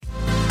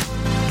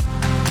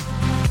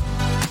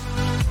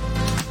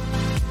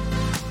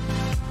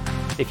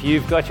If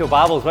you've got your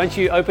Bibles, why don't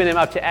you open them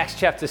up to Acts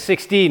chapter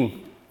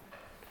 16.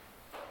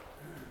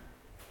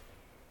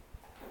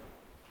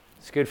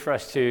 It's good for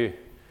us to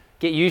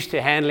get used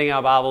to handling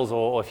our Bibles,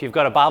 or if you've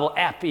got a Bible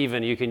app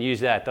even, you can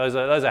use that. Those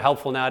are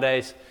helpful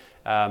nowadays.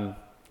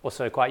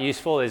 Also quite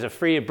useful. There's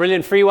a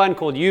brilliant free one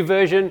called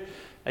YouVersion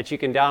that you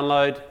can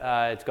download.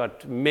 It's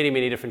got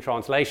many different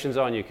translations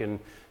on. You can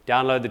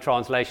download the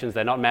translations.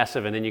 They're not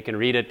massive, and then you can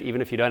read it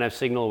even if you don't have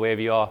signal wherever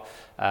you are.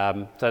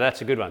 So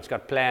that's a good one. It's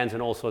got plans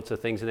and all sorts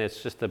of things in there.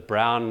 It's just the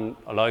brown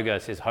logo.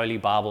 It says Holy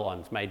Bible on.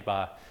 It's made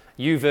by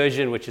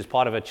YouVersion, which is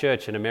part of a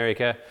church in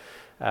America,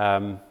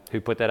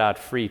 who put that out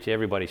free to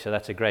everybody. So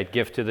that's a great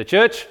gift to the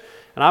church.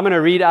 And I'm going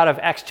to read out of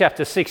Acts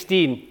chapter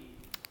 16.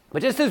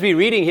 But just as we're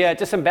reading here,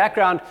 just some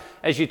background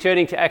as you're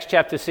turning to Acts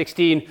chapter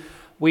 16.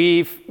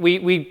 We're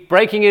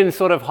breaking in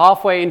sort of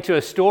halfway into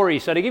a story.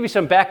 So to give you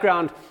some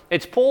background,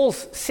 it's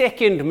Paul's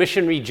second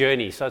missionary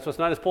journey. So it's what's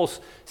known as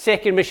Paul's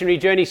second missionary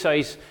journey.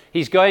 So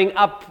he's going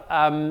up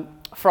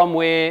from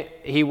where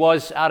he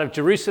was out of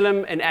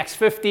Jerusalem. In Acts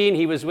 15,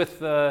 he was with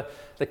the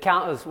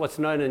what's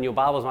known in your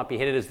Bibles might be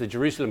headed as the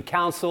Jerusalem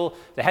Council.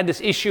 They had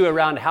this issue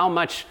around how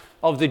much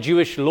of the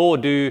Jewish law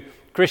do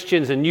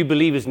Christians and new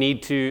believers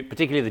need to,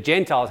 particularly the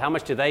Gentiles, how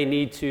much do they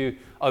need to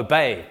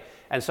obey?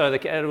 And so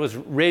it was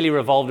really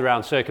revolved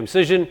around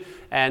circumcision.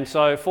 And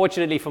so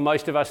fortunately for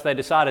most of us, they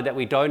decided that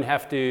we don't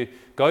have to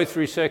go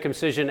through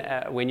circumcision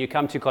when you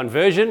come to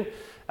conversion.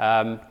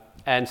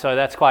 And so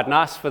that's quite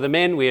nice for the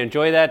men. We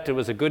enjoy that. It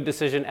was a good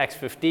decision. Acts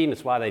 15,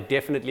 that's why they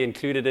definitely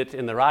included it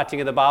in the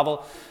writing of the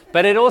Bible.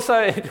 But it was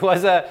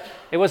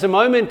a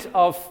moment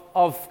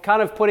of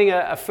kind of putting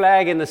a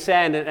flag in the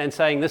sand and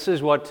saying, this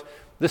is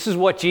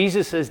what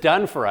Jesus has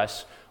done for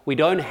us. We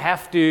don't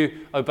have to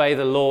obey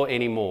the law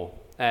anymore.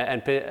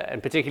 And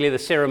particularly the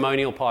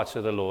ceremonial parts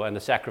of the law and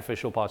the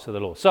sacrificial parts of the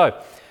law.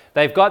 So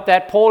they've got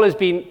that. Paul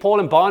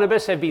and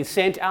Barnabas have been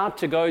sent out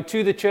to go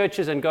to the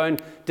churches and go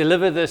and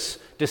deliver this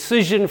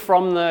decision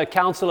from the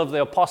Council of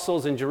the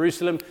Apostles in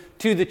Jerusalem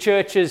to the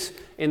churches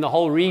in the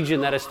whole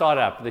region that has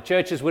started up. The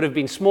churches would have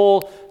been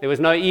small. There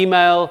was no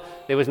email.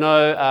 There was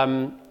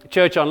no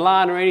church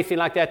online or anything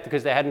like that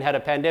because they hadn't had a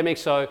pandemic.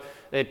 So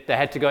they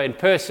had to go in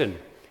person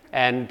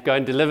and go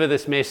and deliver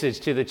this message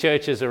to the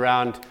churches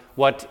around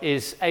what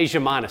is Asia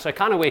Minor. So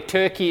kind of where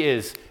Turkey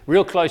is,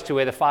 real close to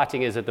where the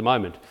fighting is at the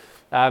moment.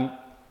 And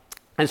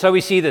so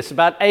we see this.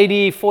 About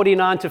AD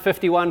 49 to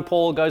 51,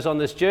 Paul goes on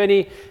this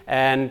journey,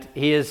 and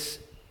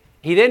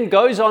he then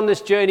goes on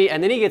this journey,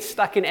 and then he gets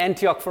stuck in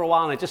Antioch for a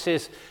while, and it just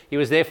says he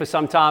was there for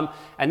some time,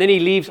 and then he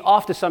leaves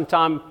after some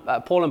time.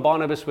 Paul and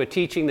Barnabas were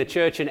teaching the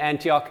church in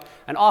Antioch,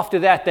 and after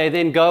that they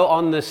then go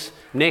on this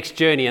next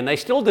journey, and they're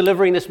still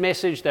delivering this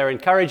message. They're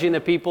encouraging the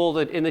people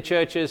in the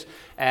churches,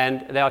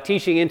 and they are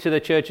teaching into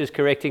the churches,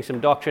 correcting some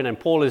doctrine, and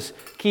Paul is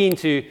keen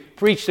to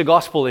preach the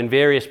gospel in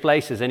various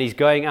places, and he's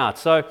going out.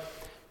 So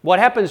what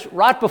happens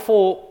right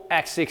before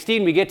Acts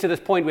 16, we get to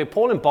this point where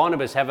Paul and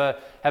Barnabas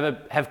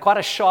have quite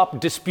a sharp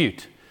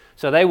dispute.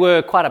 So they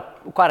were quite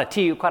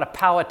a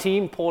power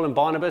team, Paul and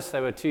Barnabas.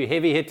 They were two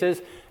heavy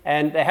hitters,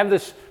 and they have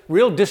this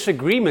real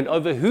disagreement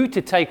over who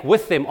to take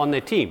with them on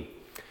their team.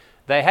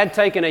 They had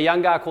taken a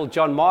young guy called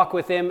John Mark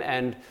with them,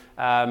 and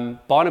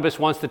Barnabas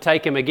wants to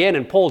take him again,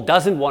 and Paul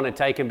doesn't want to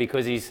take him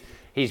because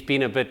he's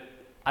been a bit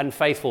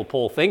unfaithful,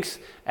 Paul thinks.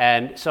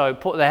 And so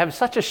they have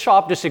such a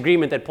sharp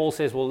disagreement that Paul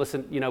says, well,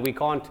 listen,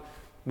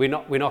 we're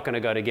not going to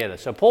go together.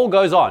 So Paul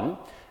goes on,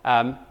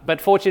 but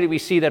fortunately we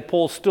see that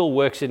Paul still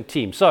works in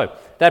teams. So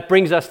that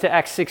brings us to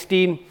Acts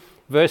 16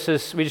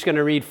 verses. We're just going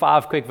to read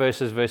 5 quick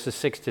verses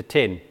 6 to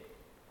 10.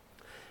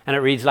 And it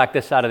reads like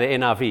this out of the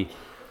NIV.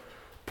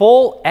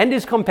 Paul and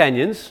his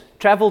companions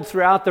traveled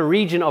throughout the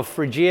region of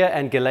Phrygia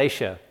and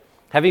Galatia,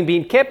 having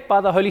been kept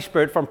by the Holy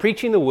Spirit from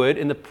preaching the word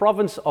in the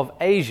province of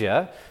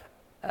Asia.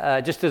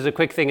 Just as a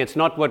quick thing, it's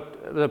not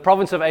what the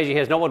province of Asia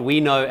here is not what we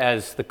know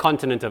as the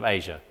continent of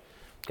Asia.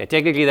 Okay,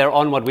 technically they're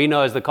on what we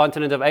know as the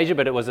continent of Asia,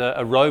 but it was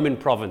a Roman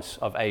province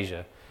of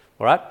Asia.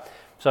 All right.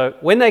 So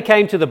when they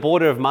came to the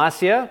border of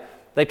Mysia,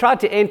 they tried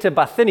to enter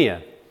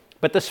Bithynia,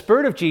 but the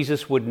Spirit of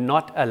Jesus would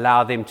not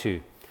allow them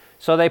to.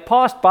 So they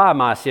passed by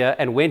Mysia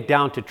and went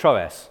down to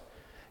Troas.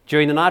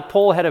 During the night,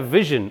 Paul had a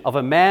vision of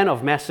a man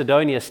of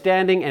Macedonia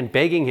standing and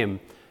begging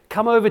him,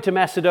 "Come over to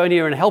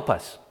Macedonia and help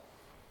us."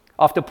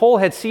 After Paul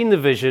had seen the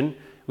vision,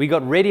 we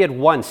got ready at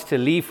once to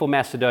leave for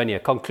Macedonia,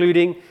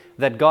 concluding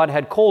that God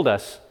had called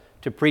us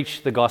to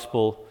preach the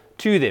gospel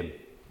to them.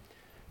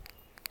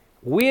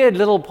 Weird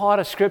little part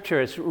of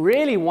Scripture. It's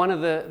really one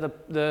of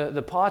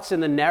the parts in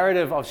the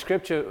narrative of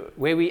Scripture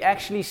where we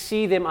actually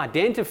see them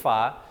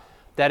identify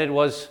that it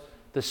was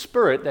the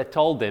Spirit that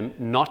told them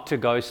not to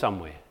go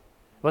somewhere.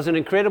 It was an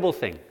incredible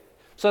thing.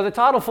 So the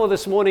title for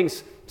this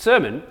morning's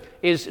sermon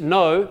is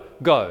No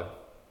Go,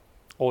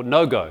 or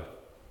No Go.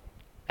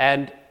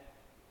 And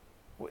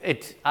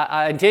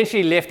I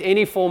intentionally left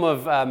any form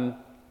of, what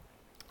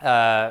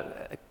are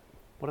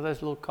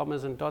those little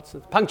commas and dots?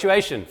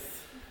 Punctuation.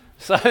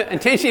 So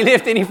intentionally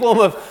left any form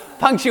of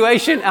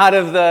punctuation out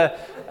of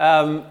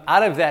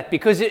that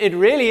because it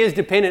really is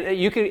dependent.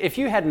 If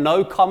you had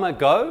no comma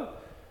go,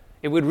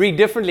 It would read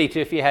differently to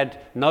if you had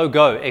no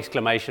go,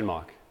 exclamation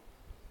mark.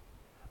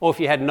 Or if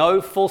you had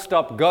no full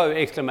stop go,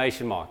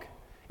 exclamation mark.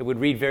 It would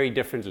read very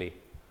differently.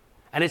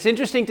 And it's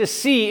interesting to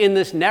see in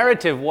this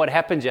narrative what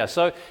happens here.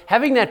 So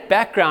having that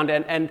background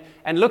and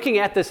looking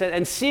at this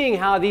and seeing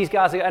how these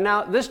guys are, and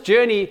now this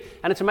journey,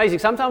 and it's amazing,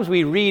 sometimes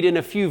we read in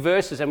a few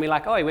verses and we're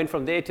like, oh, he went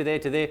from there to there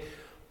to there.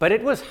 But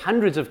it was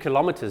hundreds of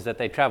kilometers that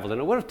they traveled, and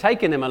it would have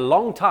taken them a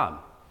long time.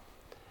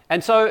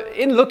 And so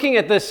in looking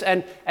at this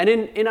and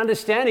in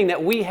understanding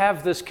that we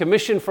have this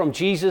commission from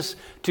Jesus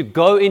to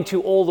go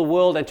into all the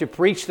world and to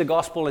preach the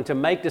gospel and to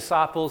make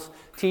disciples,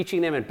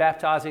 teaching them and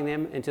baptizing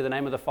them into the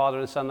name of the Father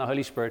and the Son and the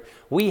Holy Spirit,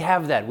 we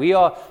have that. We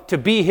are to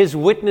be his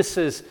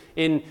witnesses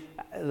in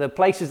the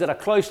places that are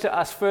close to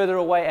us, further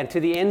away, and to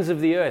the ends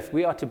of the earth.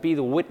 We are to be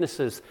the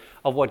witnesses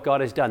of what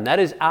God has done. That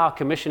is our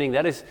commissioning.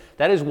 That is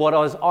what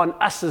is on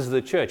us as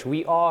the church.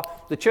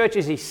 The church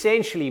is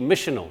essentially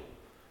missional.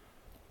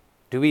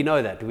 Do we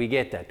know that? Do we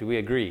get that? Do we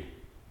agree?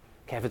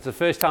 Okay, if it's the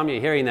first time you're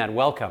hearing that,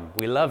 welcome.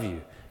 We love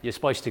you. You're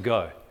supposed to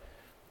go.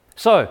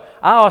 So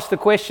I asked the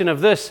question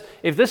of this.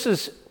 If this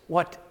is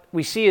what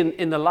we see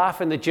in the life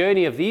and the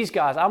journey of these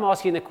guys, I'm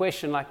asking the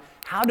question, like,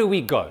 how do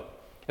we go?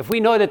 If we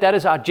know that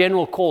is our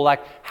general call, like,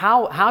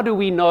 how do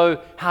we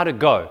know how to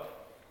go?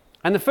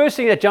 And the first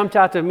thing that jumped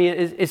out to me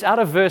is out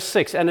of verse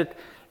 6. And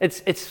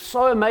it's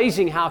so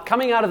amazing how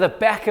coming out of the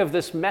back of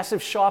this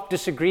massive sharp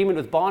disagreement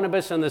with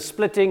Barnabas and the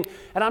splitting,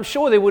 and I'm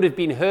sure there would have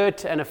been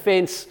hurt and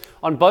offense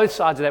on both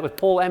sides of that with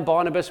Paul and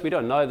Barnabas. We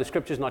don't know, the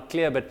scripture's not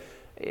clear, but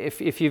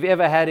if you've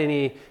ever had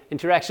any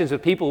interactions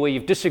with people where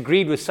you've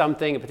disagreed with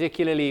something,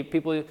 particularly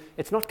people,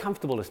 it's not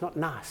comfortable, it's not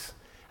nice.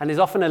 And there's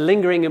often a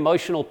lingering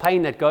emotional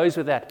pain that goes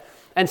with that.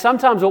 And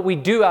sometimes what we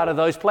do out of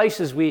those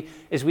places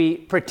is we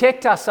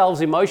protect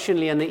ourselves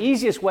emotionally, and the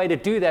easiest way to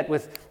do that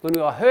when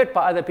we are hurt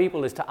by other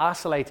people is to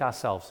isolate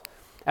ourselves.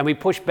 And we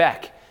push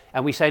back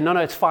and we say, no,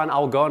 it's fine,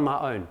 I'll go on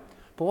my own.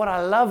 But what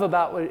I love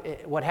about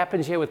what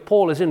happens here with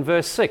Paul is in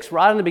verse 6,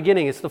 right in the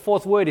beginning, it's the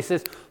fourth word. He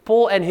says,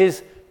 Paul and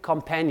his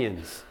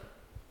companions.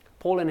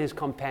 Paul and his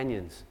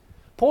companions.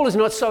 Paul is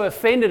not so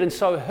offended and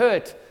so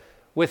hurt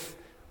with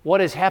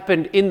what has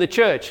happened in the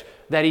church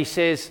that he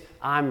says,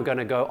 I'm going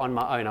to go on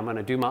my own. I'm going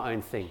to do my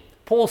own thing.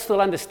 Paul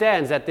still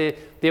understands that the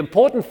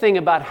important thing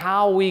about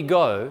how we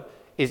go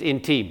is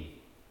in team.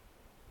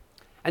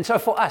 And so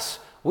for us,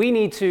 we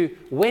need to,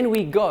 when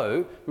we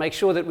go, make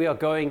sure that we are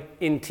going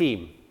in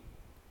team.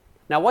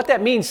 Now, what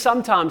that means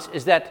sometimes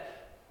is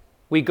that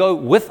we go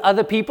with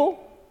other people,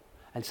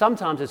 and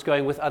sometimes it's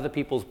going with other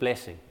people's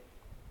blessing.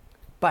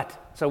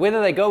 So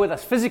whether they go with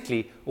us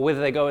physically or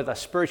whether they go with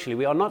us spiritually,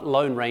 we are not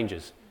lone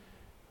rangers.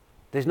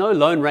 There's no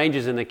lone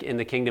rangers in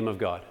the kingdom of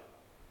God.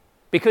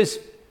 Because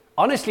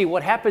honestly,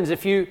 what happens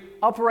if you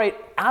operate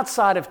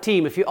outside of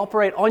team, if you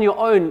operate on your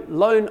own,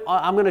 lone,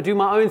 I'm going to do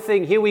my own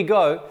thing, here we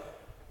go,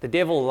 the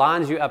devil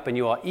lines you up and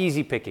you are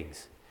easy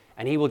pickings.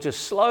 And he will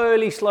just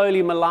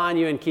slowly malign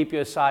you and keep you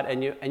aside.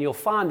 And you'll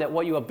find that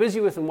what you are busy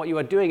with and what you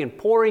are doing and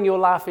pouring your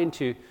life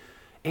into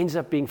ends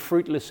up being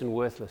fruitless and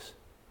worthless.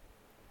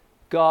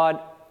 God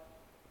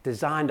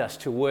designed us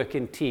to work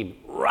in team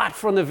right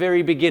from the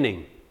very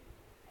beginning.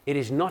 It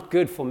is not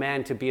good for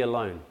man to be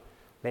alone.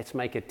 Let's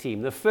make a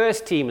team. The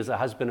first team is a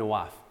husband and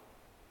wife.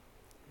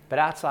 But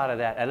outside of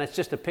that, and it's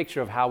just a picture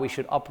of how we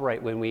should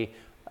operate when we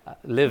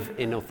live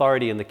in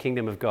authority in the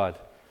kingdom of God.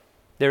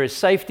 There is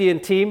safety in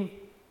team.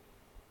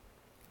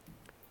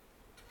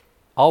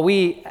 Are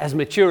we as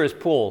mature as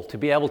Paul to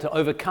be able to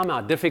overcome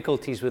our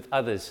difficulties with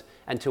others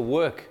and to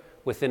work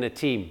within a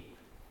team,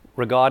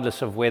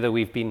 regardless of whether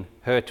we've been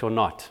hurt or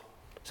not?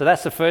 So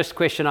that's the first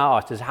question I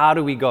asked, is how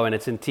do we go? And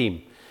it's in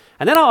team.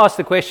 And then I asked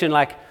the question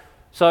like,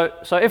 so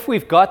if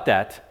we've got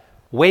that,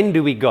 when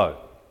do we go?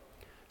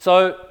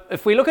 So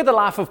if we look at the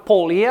life of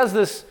Paul, he has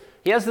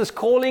this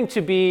calling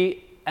to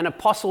be an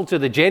apostle to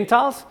the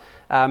Gentiles.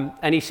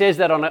 And he says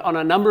that on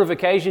a number of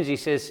occasions. He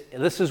says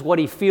this is what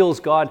he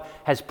feels God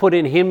has put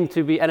in him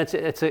to be. And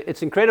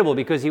it's incredible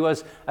because he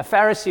was a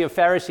Pharisee of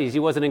Pharisees. He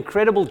was an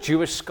incredible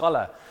Jewish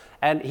scholar.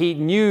 And he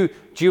knew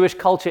Jewish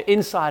culture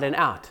inside and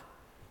out.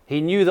 He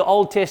knew the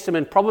Old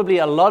Testament, probably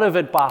a lot of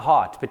it by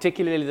heart,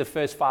 particularly the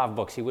first 5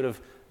 books. He would have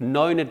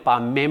known it by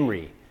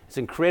memory. It's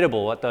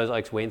incredible what those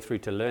oaks went through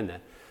to learn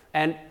that.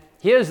 And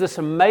here's this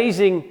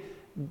amazing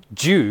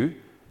Jew,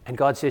 and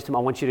God says to him, I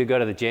want you to go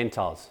to the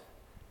Gentiles.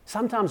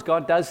 Sometimes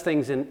God does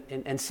things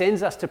and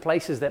sends us to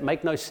places that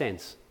make no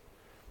sense.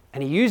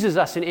 And he uses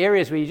us in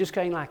areas where you're just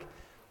going like,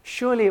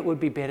 surely it would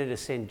be better to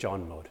send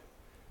John, Lord.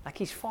 Like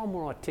he's far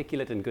more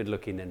articulate and good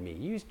looking than me.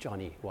 Use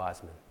Johnny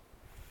Wiseman.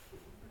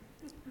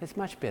 It's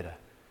much better.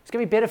 It's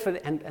going to be better for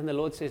and the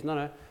Lord says,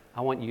 no,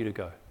 I want you to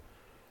go.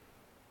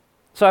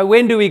 So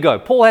when do we go?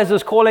 Paul has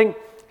this calling.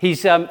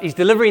 He's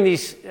delivering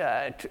these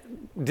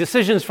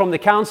decisions from the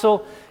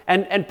council.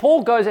 And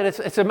Paul goes, and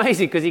it's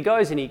amazing because he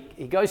goes and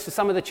he goes to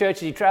some of the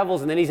churches, he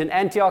travels, and then he's in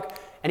Antioch.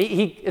 And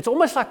it's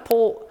almost like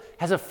Paul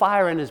has a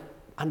fire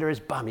under his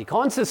bum. He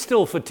can't sit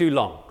still for too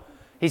long.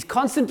 He's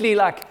constantly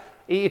like,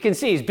 you can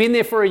see he's been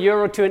there for a year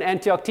or two in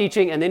Antioch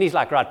teaching, and then he's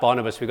like, right,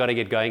 Barnabas, we've got to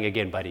get going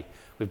again, buddy.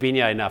 We've been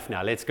here enough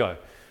now. Let's go.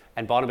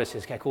 And Barnabas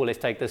says, okay, cool, let's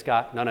take this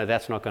guy. No,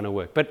 that's not going to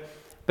work. But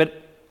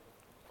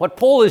what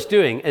Paul is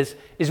doing is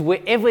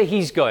wherever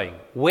he's going,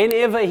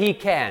 whenever he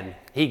can,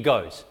 he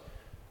goes.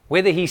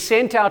 Whether he's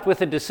sent out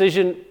with a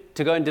decision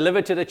to go and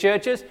deliver to the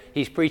churches,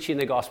 he's preaching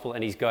the gospel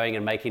and he's going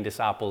and making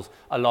disciples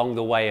along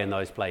the way in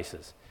those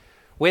places.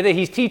 Whether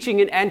he's teaching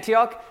in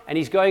Antioch and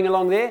he's going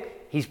along there,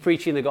 he's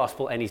preaching the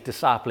gospel and he's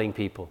discipling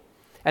people.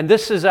 And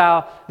this is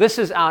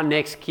our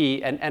next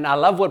key. And I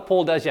love what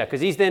Paul does here,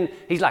 because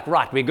he's like,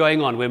 right, we're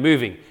going on, we're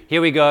moving.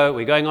 Here we go,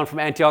 we're going on from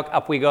Antioch,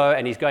 up we go,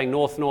 and he's going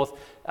north.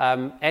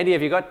 Andy,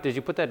 did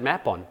you put that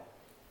map on?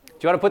 Do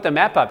you want to put the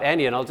map up,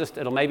 Andy, and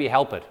it'll maybe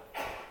help it.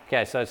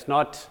 Okay, so it's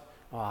not,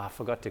 I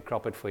forgot to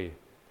crop it for you.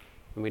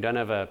 And we don't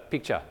have a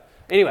picture.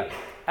 Anyway,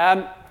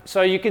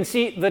 so you can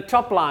see the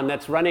top line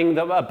that's running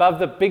above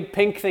the big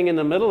pink thing in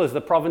the middle is the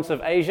province of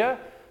Asia.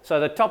 So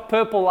the top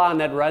purple line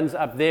that runs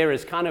up there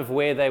is kind of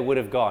where they would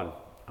have gone.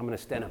 I'm going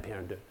to stand up here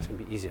and do it. It's going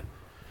to be easier.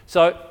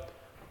 So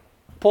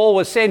Paul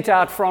was sent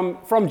out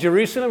from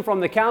Jerusalem, from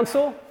the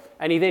council,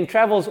 and he then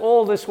travels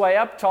all this way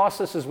up.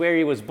 Tarsus is where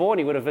he was born.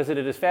 He would have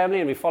visited his family,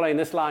 and we're following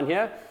this line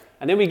here.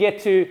 And then we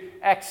get to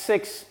Acts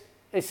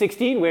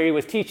 16, where he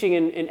was teaching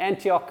in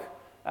Antioch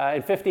end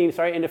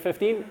of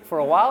 15 for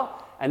a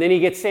while. And then he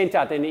gets sent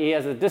out. Then he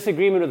has a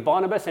disagreement with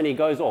Barnabas, and he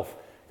goes off.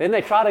 Then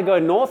they try to go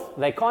north.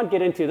 They can't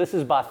get into, this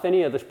is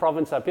Bithynia, this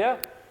province up here.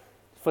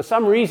 For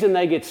some reason,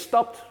 they get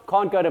stopped,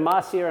 can't go to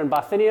Mysia and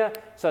Bithynia,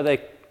 so they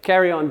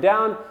carry on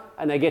down,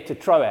 and they get to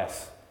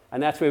Troas.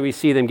 And that's where we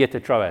see them get to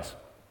Troas.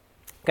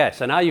 Okay,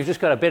 so now you've just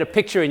got a better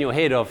picture in your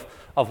head of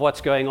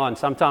what's going on.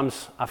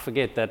 Sometimes I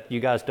forget that you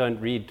guys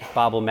don't read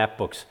Bible map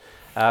books.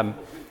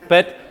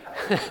 But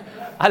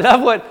I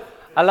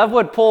love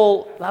what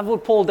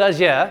Paul does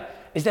here,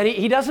 is that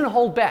he doesn't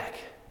hold back.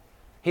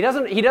 He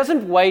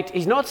doesn't wait.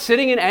 He's not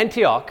sitting in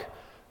Antioch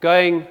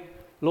going,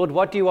 Lord,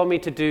 what do you want me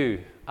to do?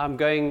 I'm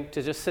going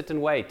to just sit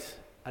and wait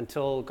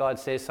until God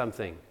says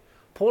something.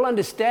 Paul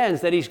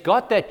understands that he's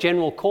got that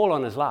general call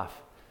on his life.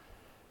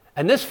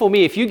 And this, for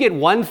me, if you get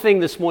one thing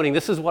this morning,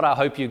 this is what I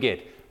hope you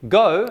get.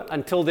 Go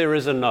until there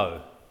is a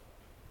no.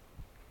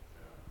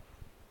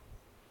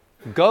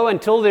 Go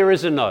until there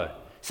is a no.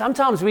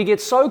 Sometimes we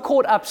get so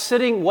caught up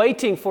sitting,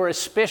 waiting for a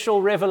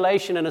special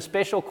revelation and a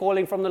special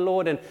calling from the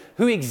Lord, and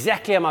who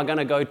exactly am I going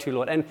to go to,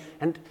 Lord?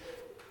 And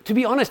to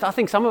be honest, I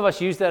think some of us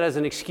use that as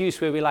an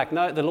excuse where we're like,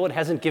 no, the Lord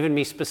hasn't given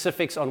me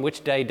specifics on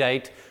which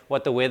date,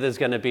 what the weather's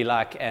going to be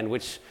like, and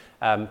which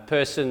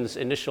person's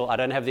initial, I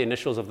don't have the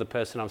initials of the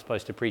person I'm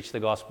supposed to preach the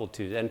gospel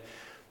to.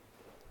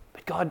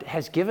 But God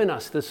has given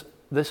us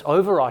this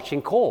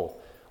overarching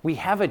call. We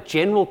have a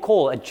general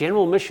call, a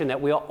general mission that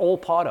we are all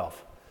part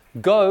of.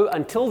 Go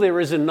until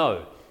there is a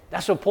no.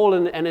 That's what Paul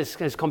and his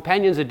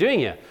companions are doing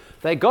here.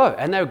 They go,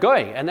 and they're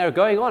going, and they're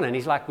going on. And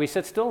he's like, we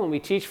sit still and we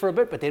teach for a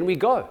bit, but then we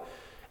go.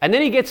 And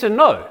then he gets a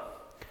no.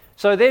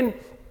 So then,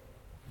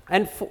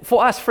 and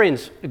for us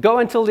friends, go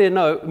until there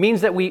no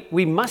means that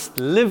we must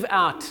live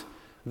out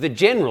the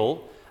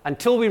general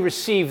until we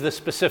receive the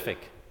specific.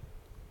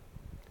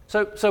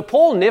 So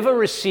Paul never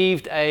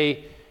received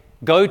a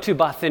go to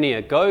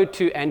Bithynia, go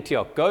to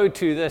Antioch, go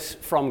to this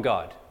from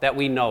God that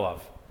we know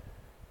of.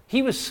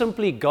 He was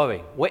simply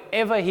going.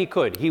 Wherever he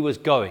could, he was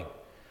going.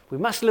 We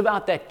must live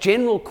out that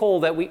general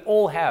call that we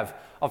all have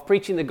of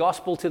preaching the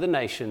gospel to the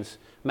nations,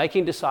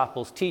 making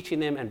disciples, teaching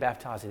them, and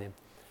baptizing them.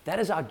 That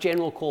is our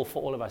general call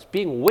for all of us,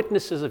 being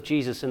witnesses of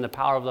Jesus in the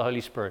power of the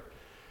Holy Spirit.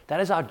 That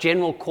is our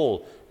general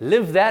call.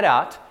 Live that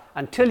out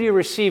until you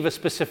receive a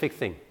specific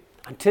thing,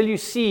 until you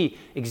see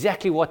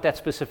exactly what that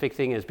specific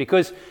thing is.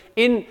 Because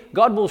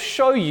God will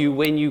show you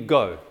when you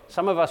go.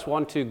 Some of us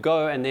want to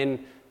go and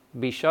then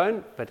be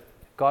shown, but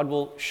God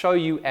will show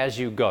you as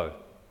you go.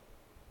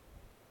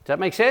 Does that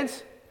make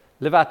sense?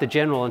 Live out the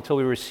general until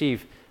we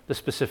receive the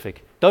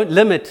specific. Don't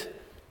limit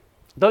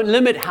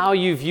how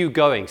you view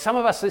going. Some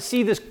of us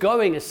see this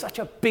going as such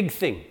a big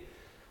thing.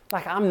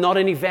 Like, I'm not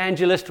an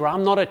evangelist, or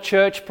I'm not a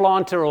church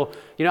planter, or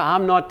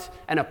I'm not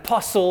an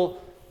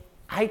apostle.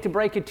 I hate to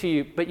break it to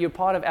you, but you're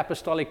part of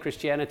apostolic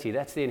Christianity.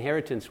 That's the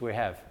inheritance we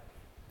have.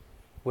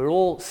 We're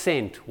all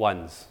sent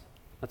ones.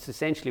 That's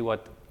essentially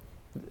what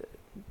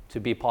to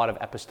be part of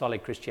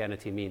apostolic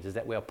Christianity means, is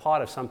that we are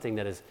part of something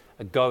that is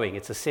a going,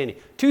 it's ascending.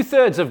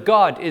 2/3 of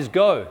God is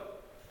go.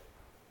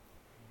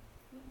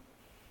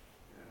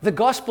 The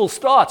gospel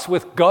starts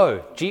with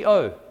go,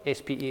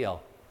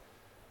 G-O-S-P-E-L.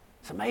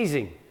 It's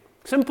amazing.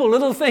 Simple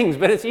little things,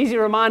 but it's easy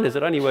reminders.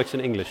 It only works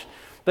in English.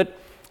 But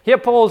here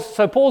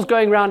Paul's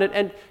going around,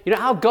 and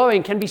our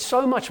going can be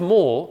so much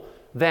more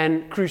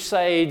than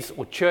crusades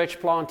or church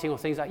planting or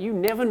things like that. You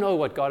never know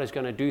what God is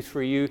going to do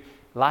through you,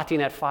 lighting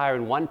that fire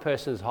in one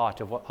person's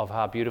heart of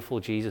how beautiful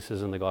Jesus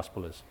is and the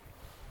gospel is.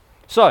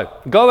 So,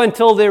 go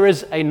until there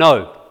is a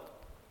no.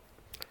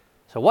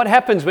 So what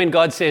happens when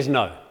God says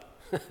no?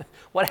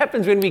 What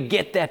happens when we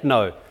get that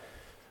no?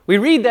 We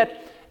read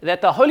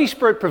that the Holy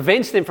Spirit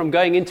prevents them from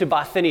going into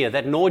Bithynia,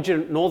 that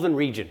northern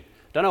region.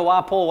 Don't know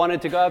why Paul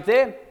wanted to go up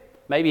there.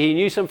 Maybe he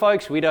knew some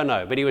folks, we don't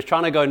know. But he was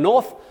trying to go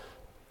north,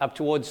 up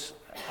towards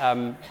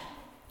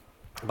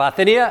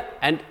Bithynia,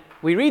 and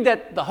we read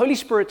that the Holy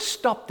Spirit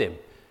stopped them.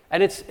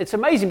 And it's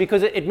amazing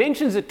because it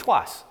mentions it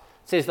twice.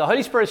 It says the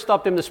Holy Spirit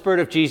stopped them, the Spirit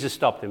of Jesus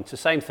stopped them. It's the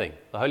same thing.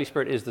 The Holy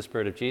Spirit is the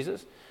Spirit of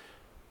Jesus.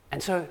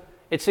 And so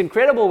it's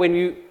incredible when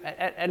you,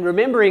 and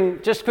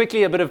remembering just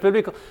quickly a bit of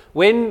biblical,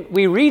 when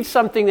we read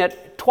something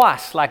that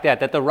twice like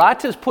that the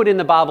writers put in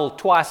the Bible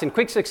twice in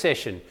quick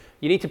succession,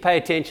 you need to pay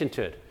attention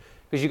to it.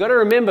 Because you've got to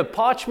remember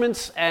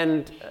parchments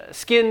and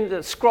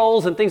skin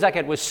scrolls and things like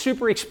that were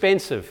super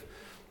expensive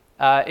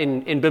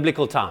in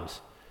biblical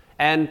times.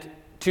 And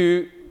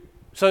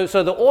so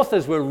the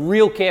authors were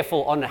real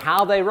careful on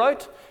how they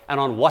wrote and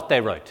on what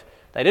they wrote.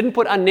 They didn't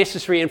put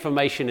unnecessary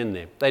information in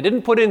there. They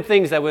didn't put in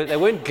things that they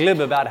weren't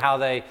glib about how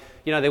they,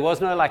 there was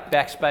no like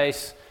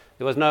backspace.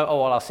 There was no,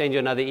 I'll send you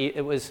another.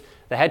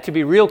 They had to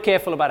be real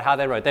careful about how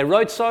they wrote. They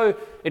wrote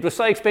it was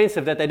so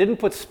expensive that they didn't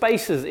put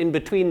spaces in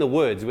between the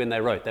words when they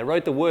wrote. They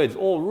wrote the words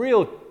all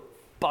real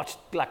botched,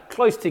 like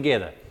close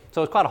together.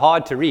 So it was quite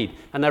hard to read.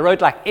 And they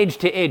wrote like edge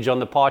to edge on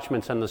the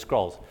parchments and the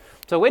scrolls.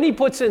 So when he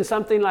puts in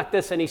something like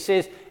this and he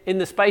says in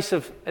the space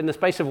of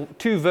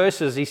 2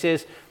 verses, he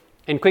says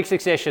in quick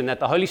succession that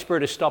the Holy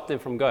Spirit has stopped them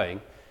from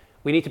going,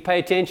 we need to pay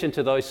attention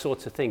to those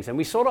sorts of things. And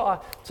we sort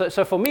of,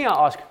 so for me,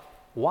 I ask,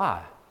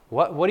 why?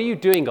 What are you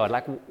doing, God?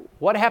 Like,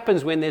 what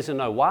happens when there's a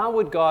no? Why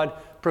would God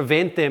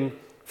prevent them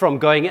from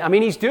going? I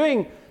mean, he's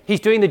doing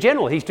the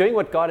general. He's doing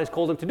what God has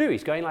called him to do.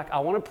 He's going like, I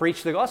want to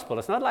preach the gospel.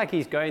 It's not like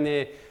he's going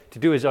there to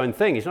do his own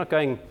thing. He's not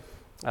going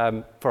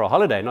for a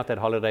holiday. Not that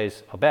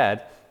holidays are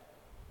bad.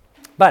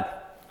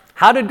 But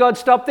how did God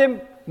stop them?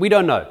 We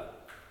don't know.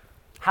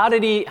 How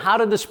did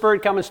the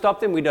Spirit come and stop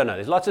them? We don't know.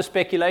 There's lots of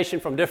speculation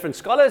from different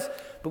scholars,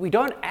 but we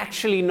don't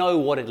actually know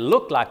what it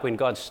looked like when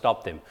God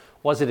stopped them.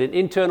 Was it an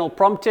internal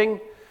prompting?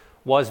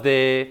 Were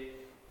they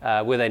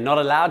not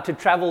allowed to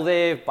travel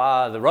there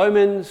by the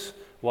Romans?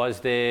 Was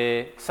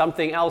there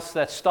something else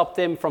that stopped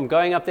them from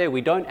going up there?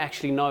 We don't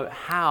actually know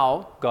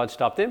how God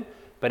stopped them,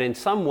 but in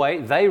some way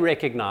they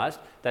recognized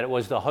that it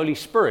was the Holy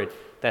Spirit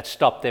that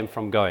stopped them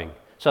from going.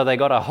 So they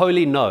got a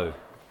holy no.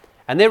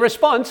 And their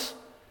response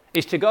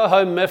is to go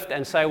home miffed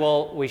and say,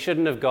 well, we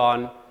shouldn't have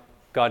gone.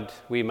 God,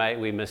 we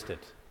missed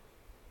it.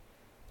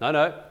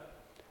 No.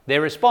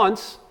 Their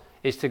response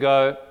is to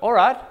go, all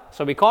right,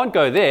 so we can't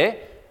go there,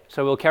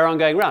 so we'll carry on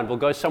going around. We'll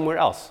go somewhere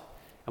else.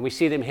 And we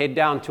see them head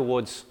down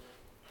towards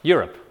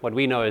Europe, what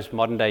we know as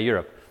modern-day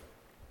Europe.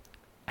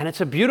 And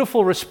it's a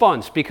beautiful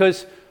response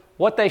because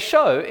what they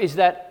show is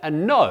that a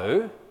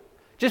no,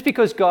 just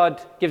because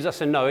God gives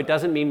us a no, it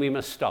doesn't mean we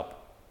must stop.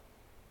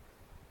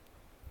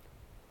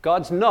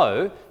 God's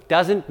no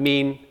doesn't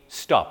mean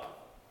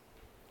stop.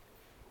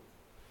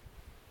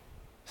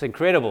 It's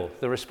incredible,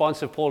 the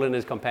response of Paul and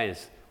his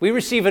companions. We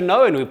receive a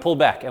no and we pull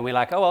back and we're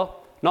like, oh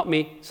well, not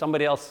me,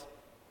 somebody else.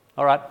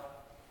 All right,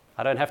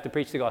 I don't have to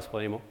preach the gospel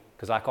anymore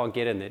because I can't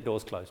get in there,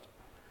 door's closed.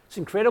 It's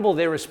incredible,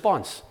 their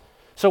response.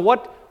 So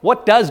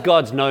what does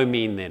God's no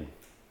mean then?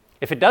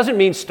 If it doesn't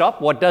mean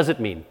stop, what does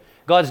it mean?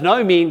 God's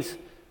no means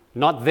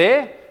not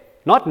there,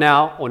 not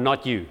now, or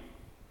not you.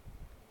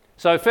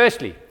 So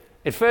firstly,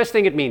 the first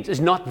thing it means is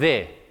not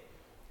there.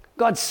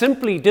 God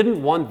simply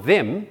didn't want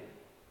them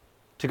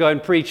to go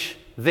and preach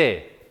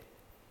there.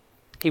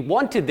 He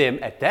wanted them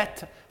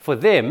for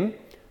them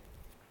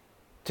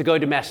to go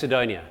to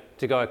Macedonia,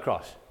 to go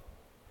across.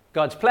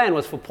 God's plan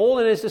was for Paul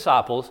and his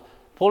disciples,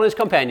 Paul and his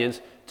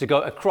companions, to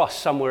go across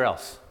somewhere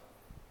else.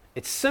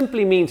 It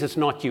simply means it's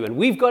not you. And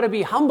we've got to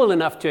be humble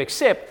enough to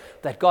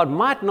accept that God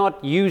might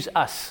not use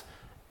us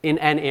in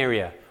an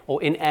area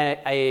or in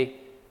a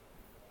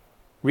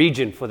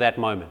region for that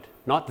moment.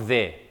 Not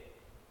there.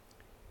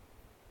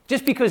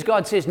 Just because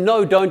God says,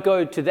 no, don't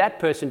go to that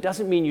person,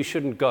 doesn't mean you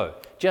shouldn't go.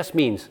 Just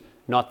means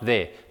not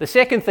there. The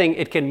second thing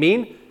it can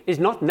mean is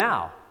not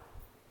now.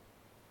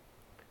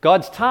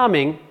 God's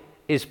timing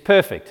is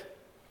perfect.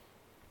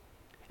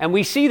 And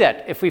we see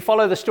that. If we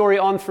follow the story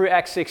on through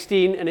Acts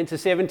 16 and into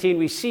 17,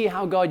 we see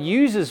how God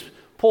uses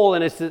Paul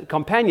and his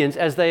companions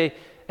as they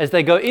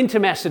go into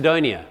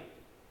Macedonia.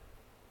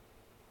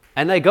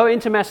 And they go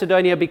into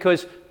Macedonia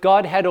because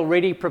God had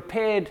already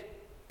prepared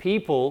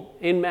people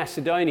in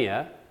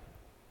Macedonia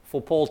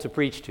for Paul to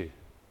preach to.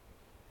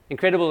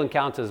 Incredible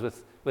encounters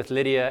with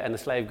Lydia and the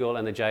slave girl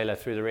and the jailer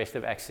through the rest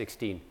of Acts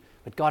 16.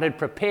 But God had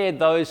prepared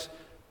those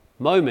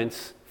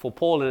moments for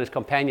Paul and his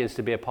companions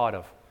to be a part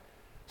of.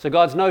 So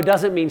God's no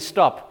doesn't mean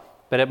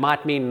stop, but it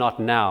might mean not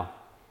now.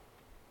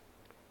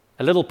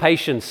 A little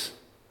patience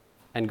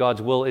and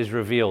God's will is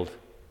revealed.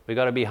 We've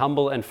got to be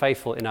humble and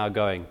faithful in our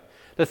going.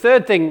 The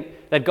third thing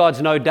that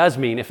God's no does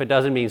mean, if it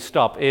doesn't mean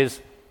stop, is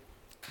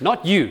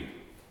not you.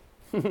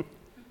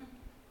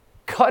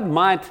 God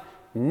might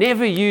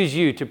never use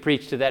you to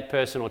preach to that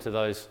person or to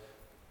those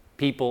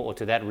people or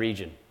to that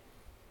region.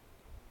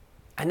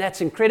 And that's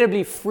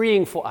incredibly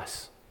freeing for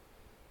us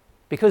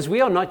because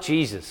we are not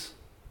Jesus.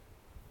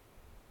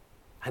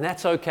 And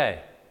that's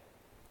okay.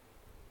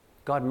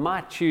 God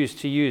might choose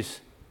to use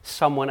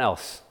someone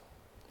else.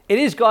 It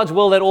is God's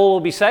will that all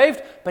will be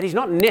saved, but He's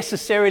not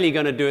necessarily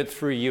going to do it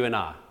through you and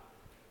I.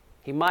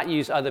 He might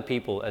use other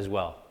people as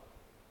well.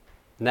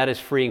 And that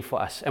is freeing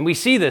for us. And we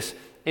see this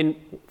in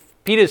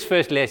Peter's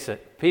first letter,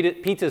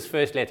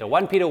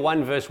 1 Peter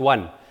 1 verse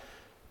 1.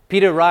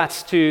 Peter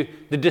writes to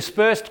the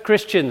dispersed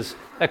Christians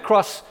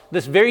across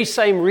this very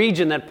same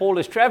region that Paul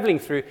is traveling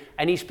through,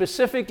 and he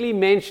specifically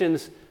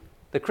mentions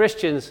the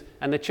Christians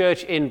and the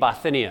church in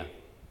Bithynia.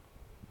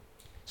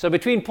 So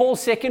between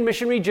Paul's second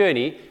missionary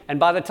journey and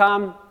by the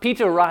time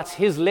Peter writes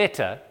his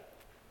letter,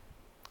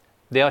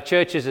 there are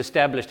churches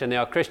established and there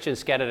are Christians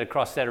scattered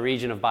across that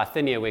region of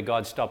Bithynia where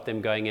God stopped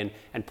them going in.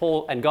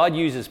 And God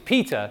uses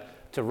Peter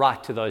to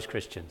write to those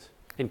Christians.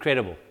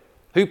 Incredible.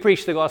 Who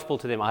preached the gospel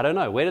to them? I don't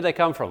know. Where did they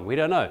come from? We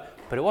don't know.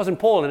 But it wasn't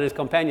Paul and his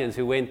companions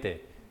who went there.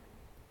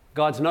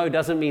 God's no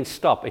doesn't mean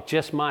stop. It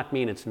just might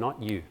mean it's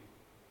not you.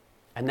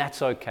 And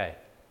that's okay.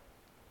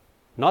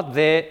 Not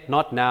there,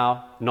 not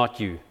now, not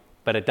you.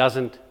 But it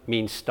doesn't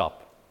mean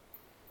stop.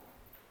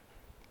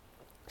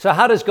 So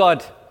how does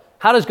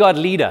God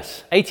lead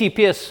us? A.T.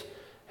 Pierce,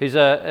 who's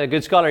a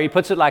good scholar, he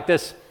puts it like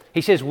this.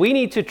 He says, we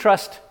need to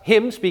trust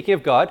Him, speaking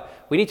of God,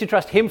 we need to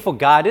trust Him for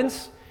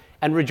guidance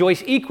and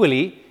rejoice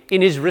equally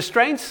in His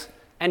restraints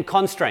and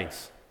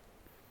constraints.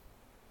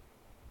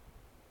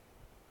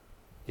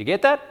 You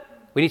get that?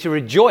 We need to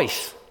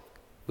rejoice.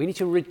 We need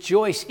to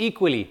rejoice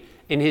equally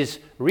in His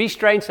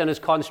restraints and His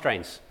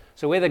constraints.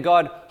 So whether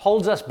God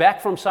holds us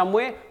back from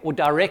somewhere or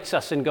directs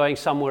us in going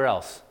somewhere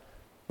else,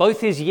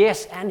 both His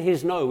yes and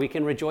His no, we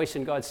can rejoice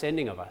in God's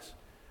sending of us.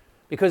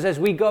 Because as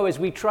we go, as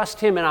we trust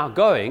Him in our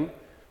going,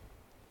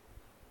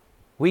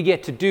 we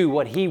get to do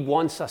what He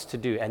wants us to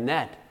do. And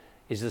that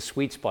is the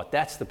sweet spot.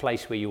 That's the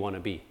place where you want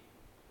to be.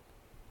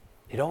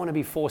 You don't want to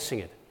be forcing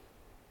it.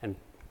 And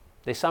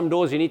there's some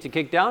doors you need to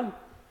kick down,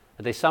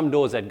 but there's some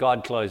doors that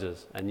God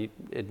closes, and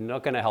it's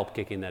not going to help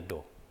kicking that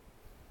door.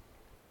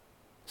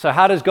 So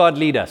how does God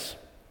lead us?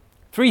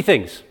 3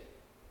 things,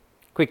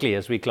 quickly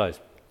as we close.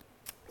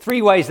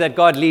 3 ways that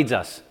God leads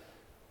us.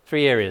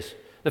 3 areas.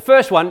 The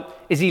first one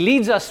is He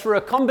leads us through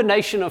a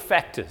combination of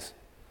factors.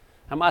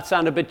 That might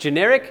sound a bit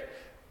generic,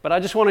 but I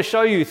just want to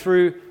show you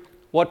through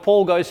what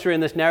Paul goes through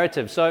in this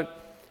narrative. So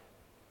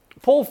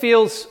Paul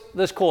feels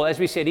this call. As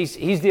we said,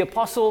 he's the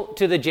apostle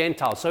to the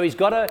Gentiles. So he's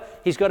got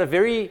a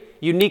very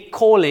unique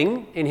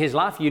calling in his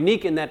life,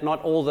 unique in that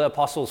not all the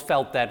apostles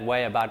felt that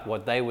way about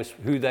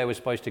who they were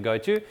supposed to go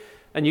to.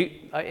 And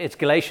it's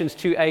Galatians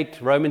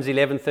 2:8, Romans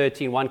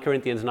 11:13, 1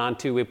 Corinthians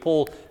 9:2, where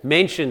Paul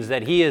mentions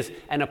that he is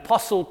an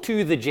apostle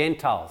to the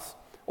Gentiles,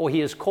 or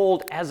he is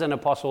called as an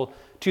apostle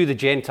to the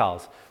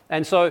Gentiles.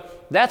 And so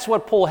that's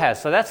what Paul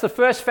has. So that's the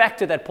first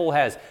factor that Paul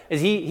has,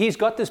 is he's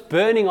got this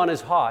burning on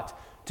his heart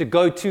to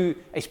go to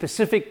a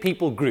specific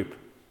people group.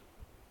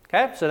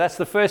 Okay, so that's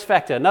the first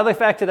factor. Another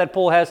factor that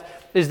Paul has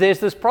is there's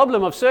this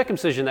problem of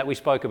circumcision that we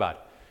spoke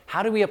about.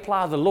 How do we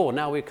apply the law?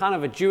 Now we're kind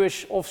of a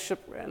Jewish offshoot,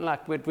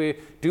 like we've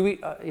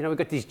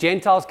got these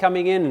Gentiles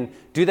coming in, and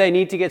do they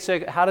need to get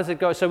circumcised? How does it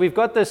go? So we've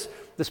got this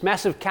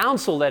massive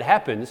council that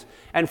happens,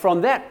 and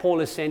from that Paul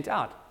is sent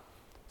out.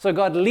 So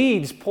God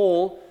leads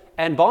Paul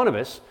and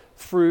Barnabas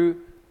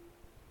through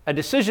a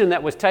decision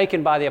that was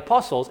taken by the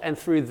apostles and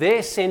through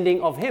their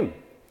sending of him.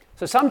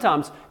 So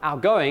sometimes our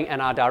going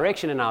and our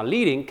direction and our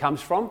leading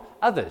comes from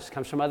others,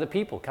 comes from other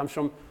people, comes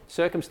from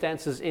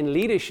circumstances in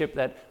leadership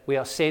that we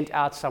are sent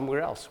out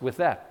somewhere else with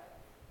that.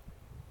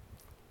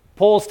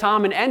 Paul's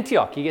time in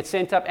Antioch, he gets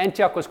sent up.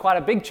 Antioch was quite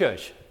a big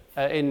church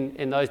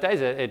in those days.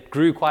 It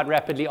grew quite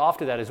rapidly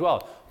after that as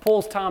well.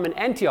 Paul's time in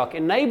Antioch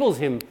enables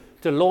him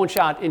to launch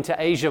out into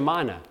Asia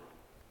Minor.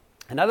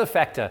 Another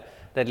factor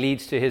that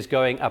leads to his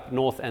going up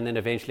north and then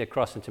eventually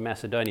across into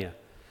Macedonia.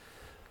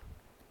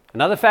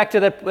 Another factor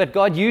that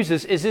God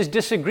uses is his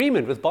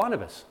disagreement with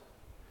Barnabas.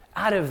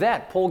 Out of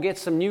that, Paul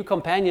gets some new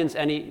companions,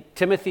 and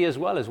Timothy as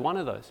well is one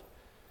of those.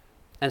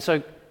 And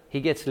so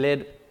he gets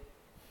led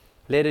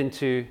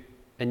into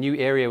a new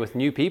area with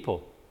new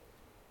people.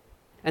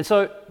 And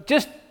so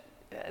just,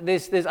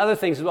 there's other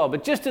things as well,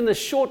 but just in this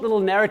short little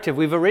narrative,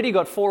 we've already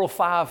got 4 or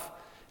 5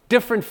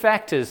 different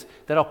factors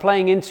that are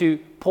playing into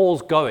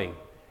Paul's going,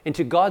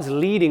 into God's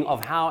leading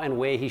of how and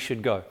where he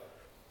should go.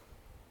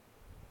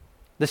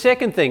 The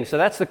second thing, so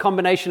that's the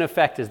combination of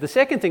factors. The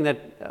second thing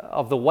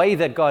of the way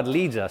that God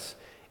leads us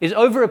is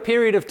over a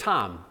period of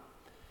time.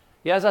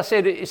 Yeah, as I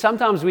said,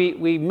 sometimes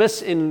we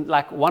miss in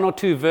like 1 or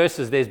 2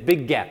 verses, there's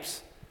big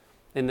gaps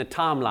in the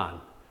timeline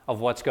of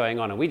what's going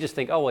on. And we just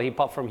think, oh, well, he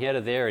popped from here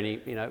to there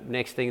and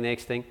next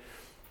thing.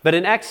 But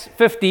in Acts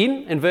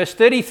 15, in verse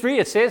 33,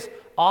 it says,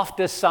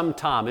 after some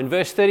time. In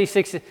verse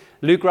 36,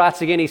 Luke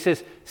writes again, he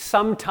says,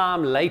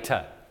 sometime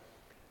later.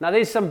 Now,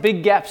 there's some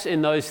big gaps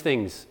in those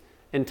things,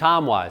 in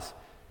time-wise.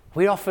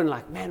 We often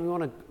we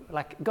want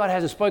to, God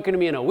hasn't spoken to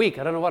me in a week.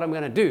 I don't know what I'm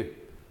going to do.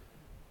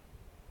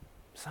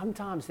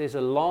 Sometimes there's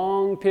a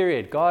long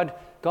period. God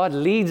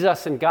leads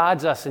us and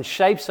guides us and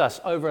shapes us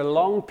over a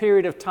long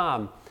period of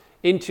time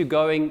into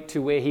going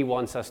to where He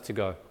wants us to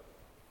go.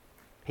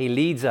 He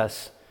leads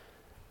us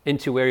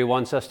into where He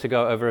wants us to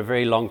go over a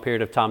very long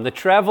period of time. The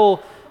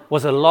travel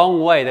was a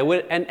long way.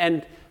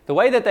 And the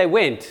way that they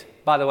went,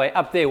 by the way,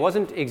 up there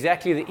wasn't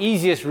exactly the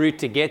easiest route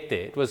to get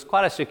there. It was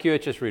quite a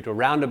circuitous route, a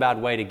roundabout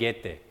way to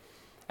get there.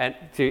 and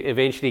to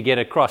eventually get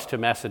across to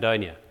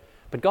Macedonia.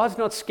 But God's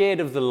not scared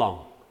of the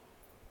long.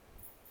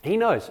 He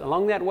knows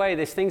along that way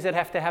there's things that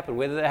have to happen,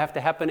 whether they have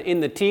to happen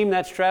in the team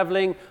that's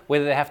traveling,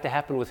 whether they have to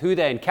happen with who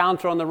they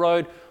encounter on the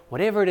road,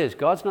 whatever it is,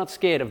 God's not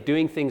scared of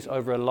doing things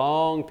over a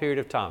long period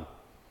of time.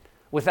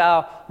 With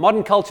our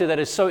modern culture that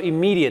is so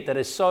immediate, that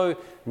is so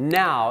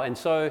now, and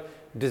so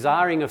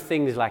desiring of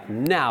things like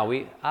now,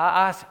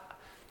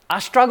 I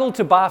struggle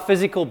to buy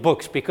physical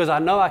books because I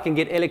know I can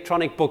get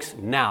electronic books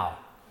now.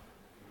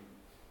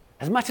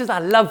 As much as I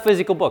love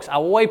physical books, I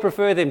way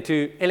prefer them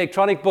to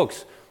electronic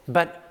books,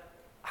 but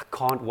I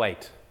can't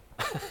wait.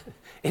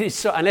 It is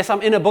so, unless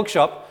I'm in a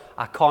bookshop,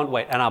 I can't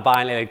wait, and I'll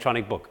buy an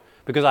electronic book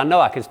because I know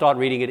I can start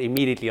reading it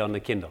immediately on the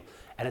Kindle.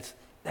 And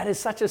that is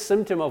such a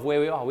symptom of where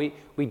we are.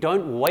 We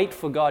don't wait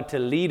for God to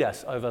lead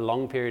us over a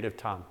long period of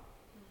time.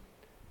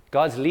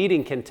 God's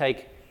leading can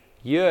take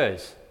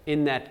years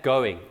in that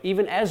going.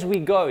 Even as we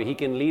go, He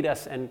can lead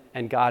us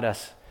and guide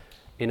us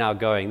in our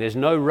going. There's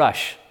no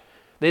rush.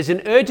 There's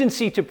an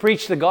urgency to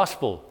preach the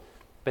gospel,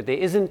 but there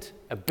isn't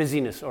a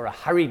busyness or a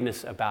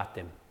hurriedness about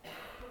them.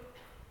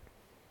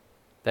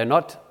 They're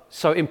not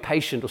so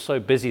impatient or so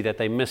busy that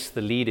they miss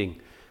the leading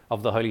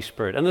of the Holy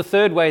Spirit. And the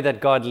third way that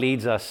God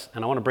leads us,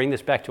 and I want to bring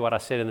this back to what I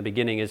said in the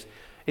beginning, is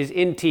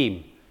in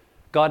team.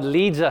 God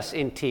leads us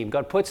in team.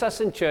 God puts us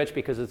in church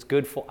because it's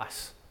good for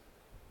us.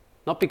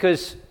 Not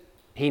because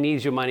He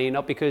needs your money,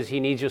 not because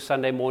He needs your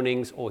Sunday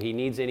mornings or He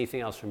needs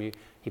anything else from you.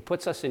 He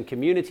puts us in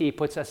community, He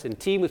puts us in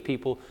team with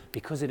people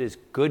because it is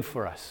good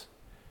for us.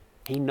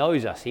 He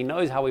knows us. He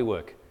knows how we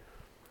work.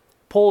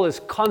 Paul is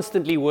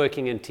constantly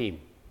working in team.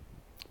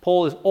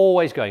 Paul is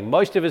always going.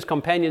 Most of his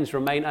companions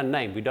remain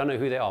unnamed. We don't know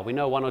who they are. We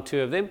know one or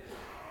two of them,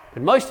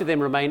 but most of them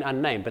remain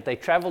unnamed. But they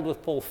traveled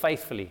with Paul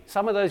faithfully.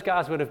 Some of those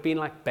guys would have been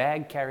like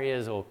bag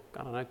carriers or,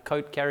 I don't know,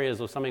 coat carriers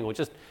or something, or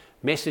just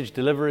message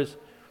deliverers,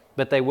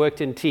 but they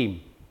worked in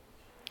team.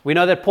 We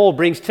know that Paul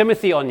brings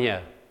Timothy on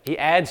here. He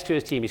adds to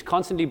his team. He's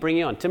constantly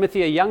bringing on.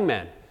 Timothy, a young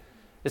man.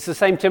 It's the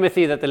same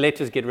Timothy that the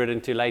letters get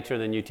written to later in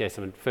the New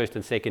Testament, 1st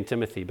and 2nd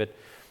Timothy.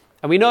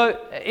 And we know,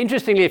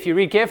 interestingly, if you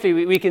read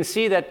carefully, we can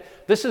see that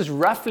this is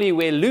roughly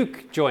where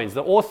Luke joins,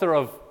 the author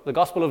of the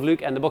Gospel of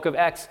Luke and the book of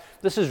Acts.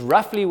 This is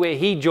roughly where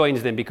he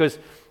joins them, because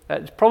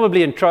it's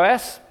probably in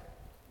Troas,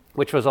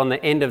 which was on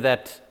the end of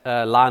that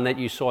line that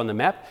you saw on the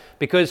map,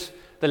 because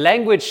the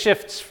language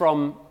shifts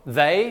from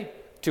they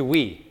to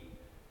we.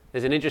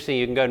 There's an interesting,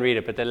 you can go and read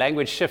it, but the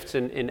language shifts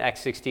in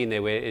Acts 16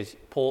 there, where is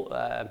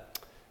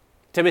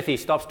Timothy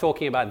stops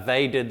talking about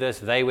they did this,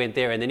 they went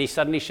there, and then he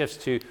suddenly shifts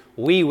to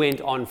we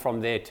went on from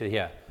there to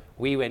here.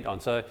 We went on.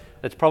 So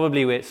that's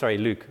probably where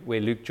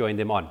Luke joined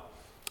them on.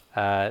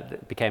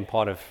 Became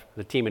part of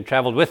the team and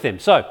traveled with them.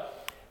 So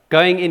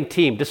going in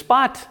team,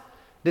 despite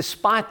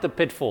the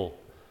pitfall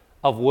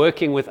of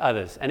working with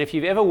others. And if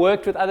you've ever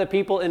worked with other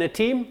people in a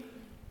team,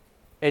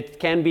 it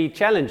can be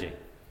challenging.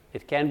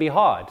 It can be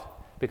hard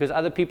because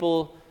other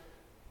people,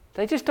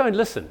 they just don't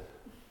listen.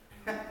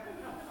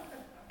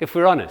 If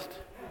we're honest.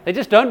 They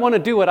just don't want to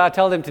do what I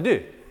tell them to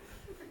do.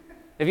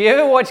 If you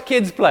ever watch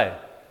kids play,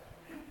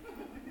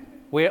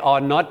 we are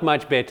not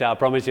much better, I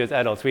promise you, as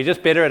adults. We're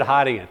just better at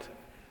hiding it.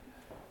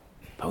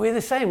 But we're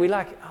the same. We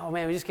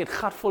we just get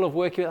cut full of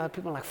working with other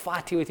people, like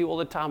fighting with you all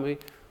the time.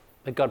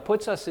 But God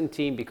puts us in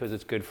team because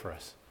it's good for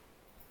us.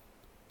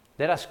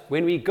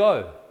 When we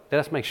go, let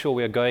us make sure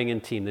we are going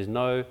in team. There's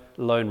no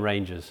lone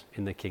rangers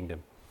in the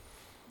kingdom.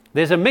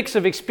 There's a mix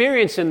of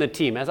experience in the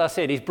team. As I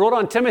said, He's brought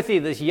on Timothy,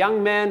 this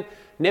young man,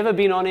 never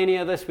been on any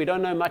of this. We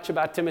don't know much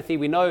about Timothy.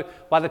 We know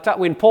by the time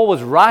when Paul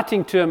was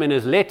writing to him in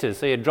his letters,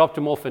 so he had dropped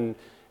him off and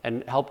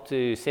helped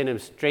to send him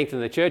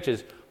strengthen the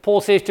churches,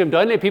 Paul says to him,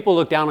 don't let people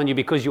look down on you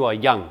because you are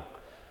young.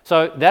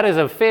 So that is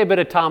a fair bit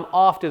of time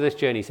after this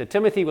journey. So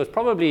Timothy was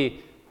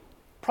probably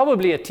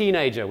a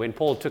teenager when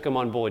Paul took him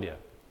on board here.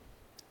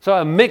 So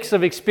a mix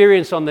of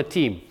experience on the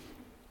team.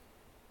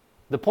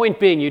 The point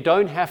being, you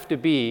don't have to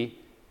be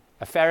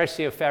a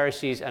Pharisee of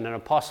Pharisees and an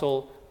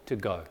apostle to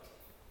go.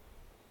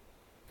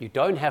 You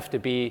don't have to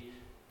be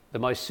the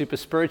most super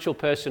spiritual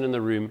person in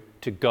the room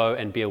to go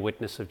and be a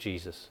witness of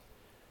Jesus.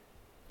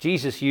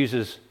 Jesus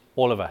uses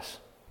all of us.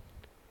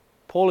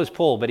 Paul is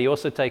Paul, but he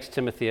also takes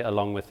Timothy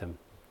along with him.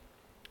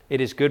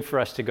 It is good for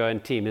us to go in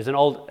team. There's an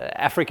old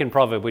African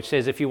proverb which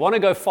says, if you want to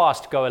go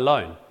fast, go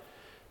alone.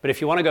 But if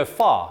you want to go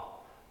far,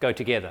 go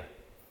together.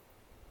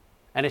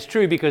 And it's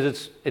true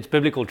because it's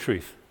biblical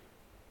truth.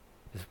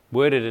 It's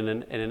worded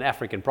in an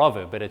African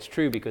proverb, but it's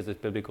true because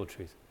it's biblical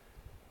truth.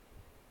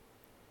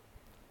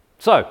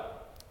 So,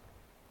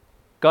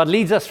 God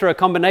leads us through a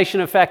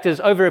combination of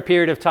factors over a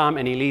period of time,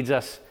 and He leads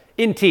us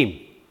in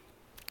team.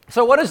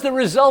 So what is the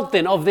result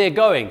then of their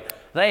going?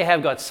 They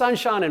have got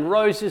sunshine and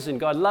roses, and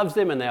God loves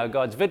them, and they are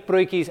God's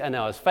witbroekies, and they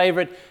are His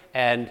favorite,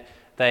 and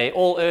they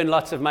all earn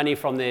lots of money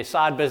from their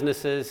side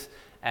businesses,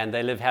 and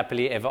they live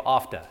happily ever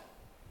after.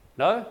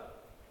 No?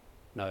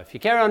 No. If you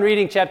carry on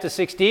reading chapter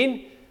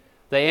 16,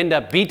 they end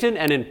up beaten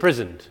and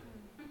imprisoned.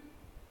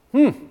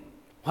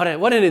 What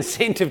an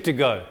incentive to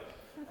go.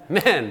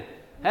 Man,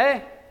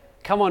 hey?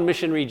 come on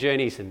missionary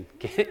journeys and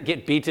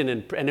get beaten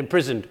and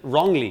imprisoned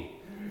wrongly.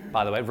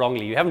 By the way,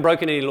 wrongly. You haven't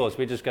broken any laws.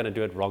 We're just going to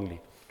do it wrongly.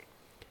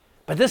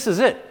 But this is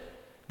it.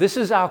 This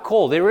is our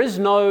call. There is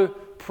no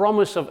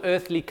promise of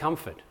earthly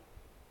comfort.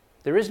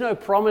 There is no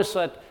promise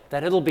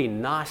that it'll be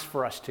nice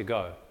for us to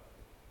go.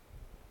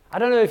 I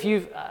don't know if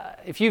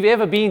you've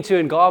ever been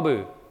to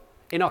Ngabu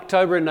in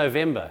October and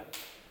November,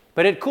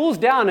 but it cools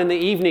down in the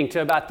evening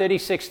to about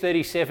 36,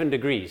 37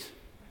 degrees.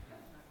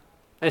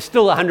 There's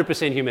still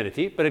 100%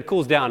 humidity, but it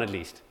cools down at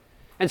least.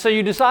 And so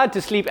you decide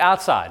to sleep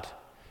outside,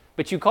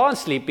 but you can't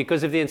sleep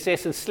because of the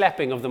incessant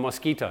slapping of the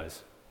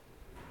mosquitoes,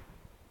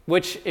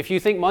 which, if you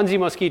think Monzi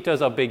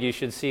mosquitoes are big, you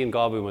should see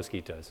Ngabu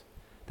mosquitoes.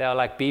 They are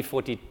like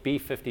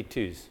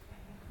B52s.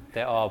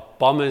 They are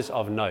bombers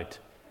of note,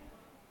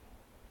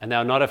 and they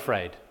are not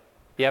afraid.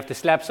 You have to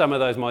slap some of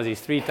those mozzies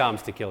 3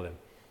 times to kill them.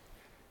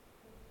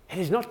 It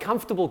is not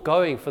comfortable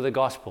going for the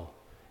gospel.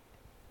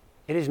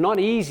 It is not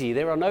easy.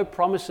 There are no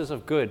promises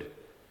of good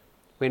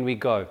when we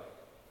go.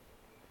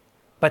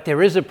 But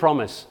there is a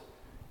promise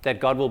that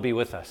God will be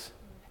with us,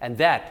 and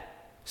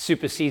that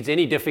supersedes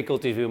any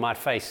difficulties we might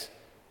face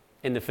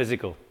in the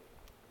physical.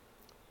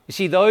 You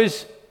see,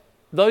 those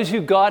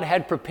who God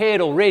had prepared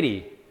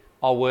already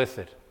are worth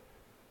it.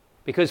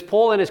 Because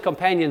Paul and his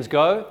companions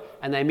go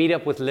and they meet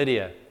up with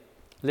Lydia.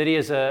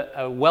 Lydia's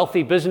a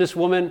wealthy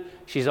businesswoman.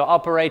 She's an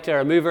operator,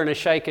 a mover and a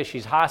shaker.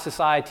 She's high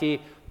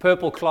society,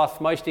 purple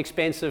cloth, most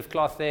expensive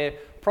cloth there.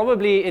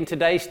 Probably in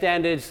today's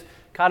standards,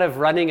 kind of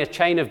running a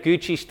chain of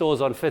Gucci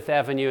stores on Fifth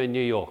Avenue in New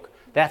York.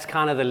 That's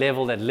kind of the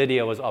level that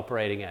Lydia was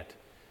operating at.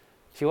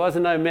 She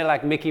wasn't no more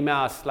like Mickey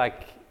Mouse,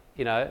 like,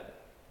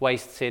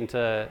 waist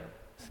center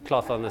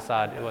cloth on the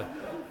side.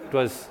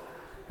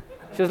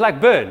 She was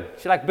like Bern.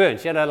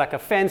 She had like a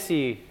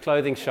fancy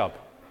clothing shop.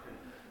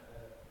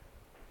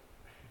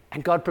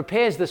 And God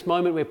prepares this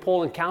moment where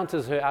Paul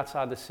encounters her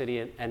outside the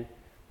city, and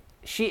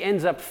she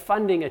ends up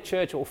funding a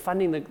church or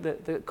funding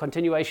the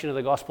continuation of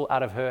the gospel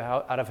out of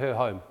her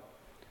home.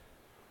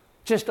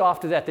 Just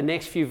after that, the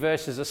next few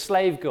verses, a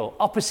slave girl,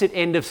 opposite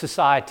end of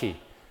society.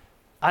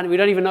 And we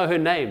don't even know her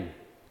name.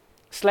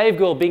 Slave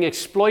girl being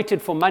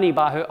exploited for money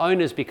by her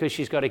owners because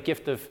she's got a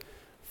gift of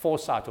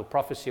foresight or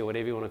prophecy or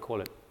whatever you want to call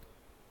it.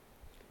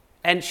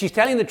 And she's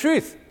telling the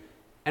truth.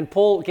 And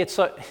Paul gets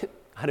so,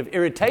 out of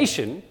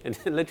irritation, and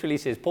it literally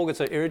says, Paul gets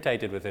so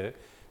irritated with her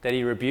that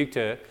he rebuked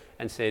her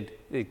and said,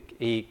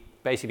 he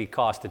basically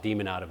cast a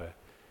demon out of her.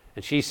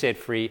 And she's set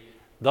free.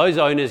 Those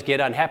owners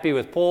get unhappy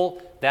with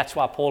Paul. That's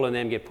why Paul and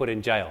them get put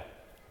in jail,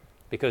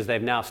 because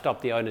they've now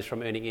stopped the owners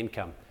from earning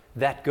income.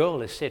 That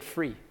girl is set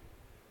free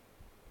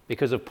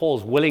because of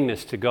Paul's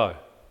willingness to go.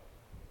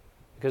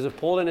 Because of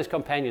Paul and his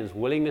companions'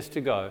 willingness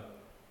to go,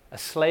 a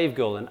slave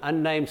girl, an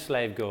unnamed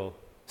slave girl,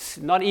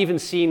 not even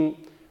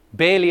seen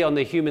barely on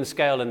the human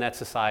scale in that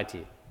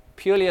society,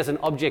 purely as an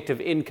object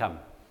of income,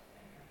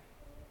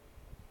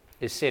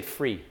 is set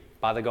free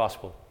by the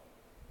gospel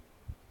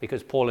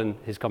because Paul and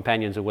his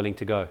companions are willing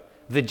to go.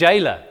 The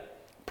jailer,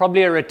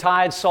 probably a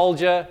retired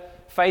soldier,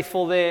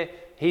 faithful there,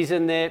 he's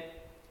in there,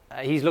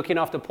 he's looking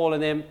after Paul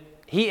and them,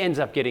 he ends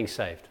up getting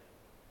saved.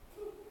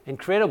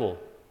 Incredible.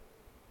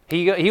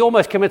 He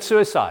almost commits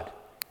suicide,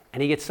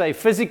 and he gets saved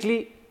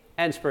physically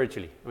and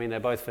spiritually. I mean, they're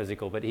both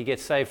physical, but he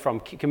gets saved from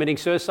committing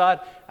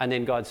suicide, and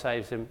then God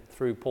saves him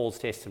through Paul's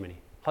testimony.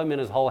 Him and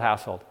his whole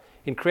household.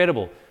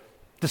 Incredible.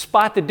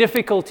 Despite the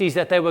difficulties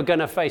that they were going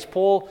to face,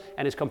 Paul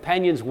and his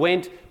companions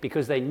went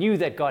because they knew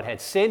that God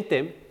had sent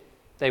them.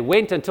 They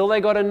went until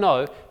they got a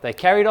no. They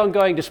carried on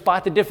going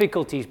despite the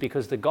difficulties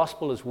because the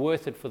gospel is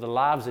worth it for the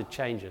lives it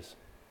changes.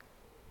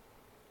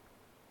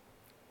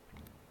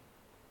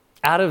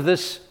 Out of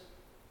this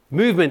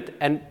movement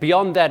and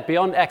beyond that,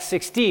 beyond Acts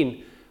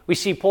 16, we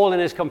see Paul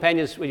and his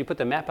companions, will you put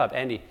the map up,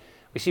 Andy?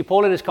 We see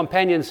Paul and his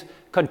companions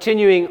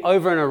continuing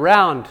over and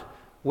around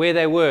where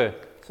they were.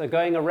 So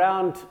going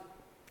around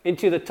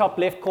into the top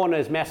left corner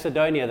is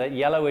Macedonia, that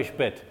yellowish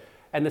bit.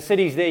 And the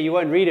cities there, you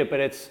won't read it, but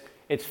it's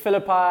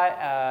Philippi,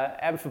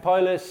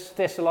 Amphipolis,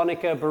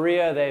 Thessalonica,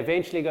 Berea. They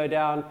eventually go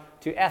down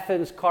to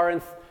Athens,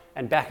 Corinth,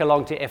 and back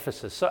along to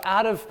Ephesus. So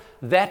out of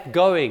that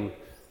going,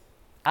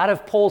 out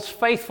of Paul's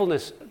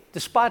faithfulness,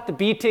 despite the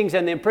beatings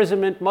and the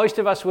imprisonment, most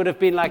of us would have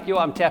been like,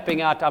 I'm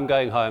tapping out, I'm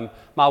going home.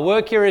 My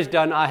work here is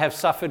done. I have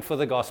suffered for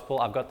the gospel.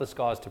 I've got the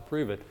scars to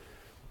prove it.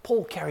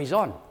 Paul carries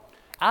on.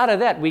 Out of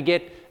that, we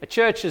get a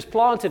church is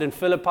planted in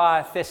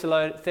Philippi,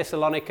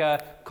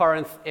 Thessalonica,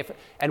 Corinth,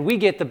 and we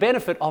get the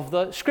benefit of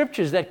the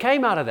scriptures that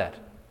came out of that.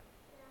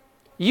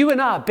 You and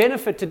I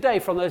benefit today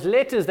from those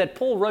letters that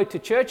Paul wrote to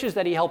churches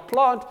that he helped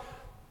plant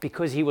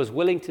because he was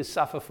willing to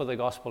suffer for the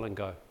gospel and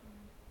go.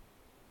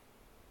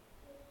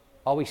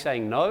 Are we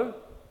saying no,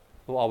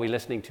 or are we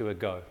listening to a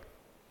go?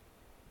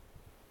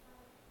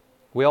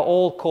 We are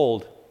all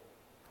called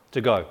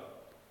to go.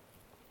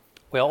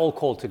 We are all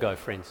called to go,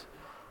 friends.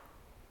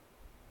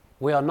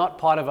 We are not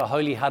part of a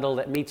holy huddle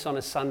that meets on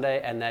a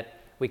Sunday and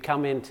that we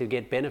come in to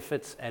get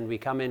benefits and we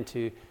come in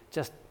to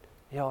just,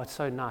 it's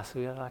so nice.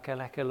 We're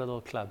like a little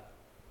club.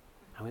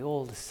 And we're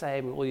all the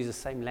same. We all use the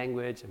same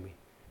language and we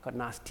got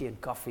nice tea and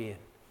coffee.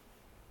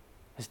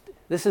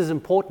 This is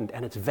important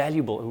and it's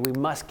valuable and we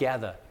must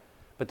gather.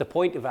 But the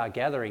point of our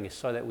gathering is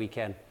so that we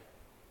can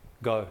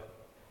go.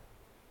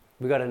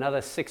 We've got another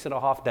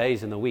 6.5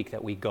 days in the week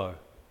that we go.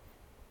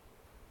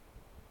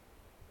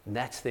 And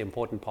that's the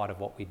important part of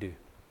what we do.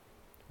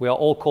 We are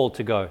all called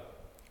to go.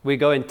 We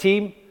go in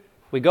team,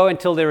 we go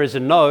until there is a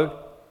no,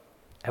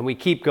 and we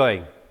keep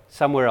going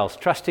somewhere else,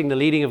 trusting the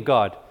leading of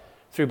God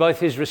through both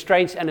His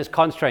restraints and His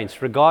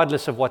constraints,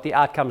 regardless of what the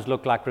outcomes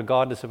look like,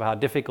 regardless of how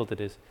difficult it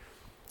is.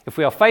 If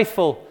we are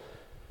faithful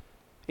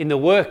in the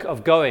work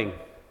of going,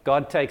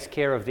 God takes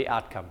care of the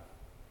outcome.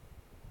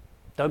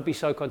 Don't be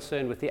so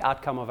concerned with the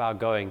outcome of our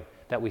going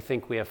that we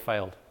think we have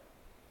failed.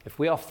 If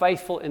we are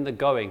faithful in the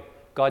going,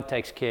 God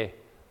takes care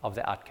of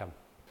the outcome.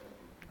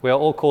 We are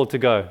all called to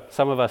go,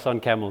 some of us on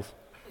camels.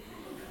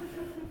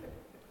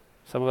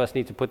 Some of us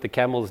need to put the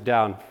camels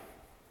down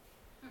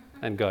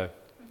and go.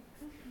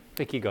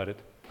 Vicky got it.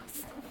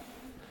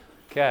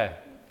 Okay.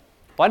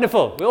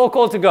 Wonderful. We're all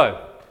called to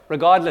go,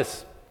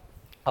 regardless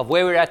of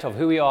where we're at, of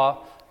who we are,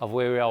 of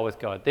where we are with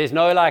God. There's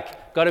no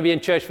got to be in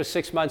church for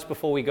 6 months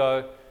before we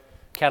go.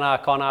 Can't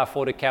I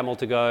afford a camel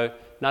to go?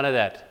 None of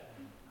that.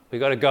 We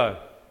got to go.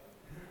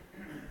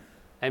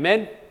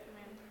 Amen?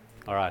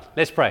 All right.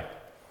 Let's pray.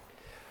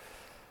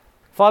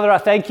 Father, I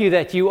thank you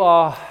that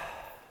you're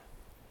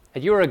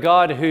a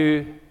God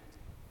who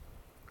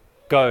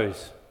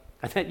goes,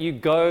 and that you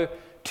go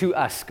to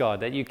us, God,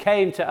 that you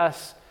came to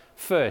us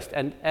first.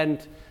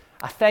 And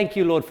I thank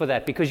you, Lord, for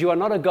that, because you are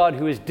not a God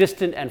who is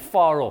distant and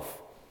far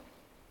off,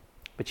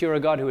 but you're a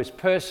God who is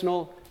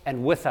personal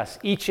and with us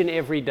each and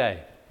every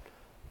day.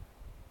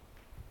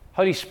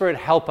 Holy Spirit,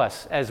 help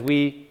us as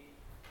we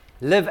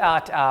live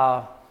out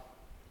our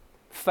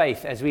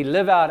faith, as we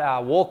live out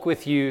our walk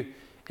with you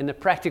in the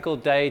practical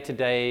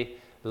day-to-day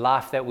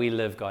life that we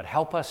live, God.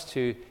 Help us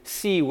to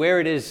see where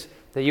it is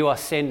that you are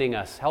sending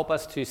us. Help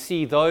us to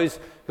see those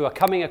who are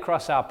coming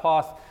across our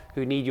path,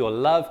 who need your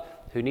love,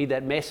 who need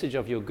that message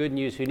of your good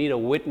news, who need a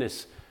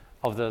witness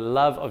of the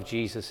love of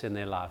Jesus in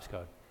their lives,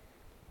 God.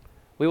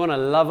 We want to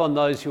love on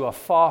those who are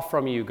far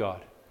from you,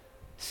 God.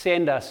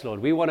 Send us,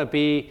 Lord. We want to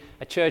be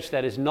a church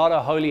that is not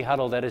a holy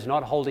huddle, that is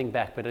not holding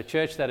back, but a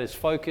church that is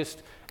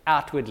focused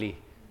outwardly.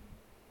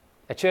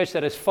 A church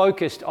that is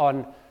focused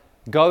on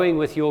going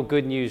with your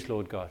good news,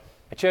 Lord God.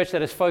 A church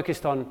that is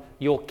focused on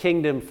your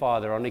kingdom,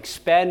 Father, on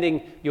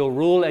expanding your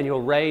rule and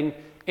your reign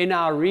in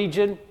our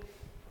region,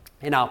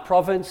 in our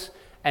province,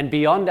 and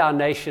beyond our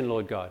nation,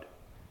 Lord God.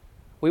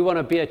 We want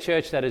to be a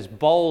church that is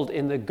bold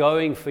in the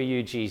going for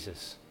you,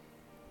 Jesus.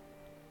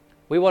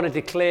 We want to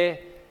declare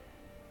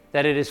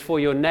that it is for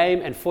your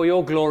name and for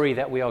your glory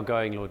that we are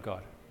going, Lord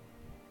God.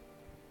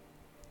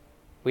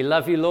 We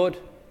love you, Lord,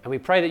 and we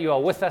pray that you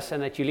are with us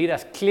and that you lead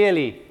us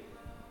clearly.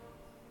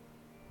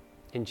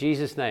 In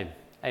Jesus' name,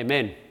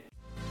 amen.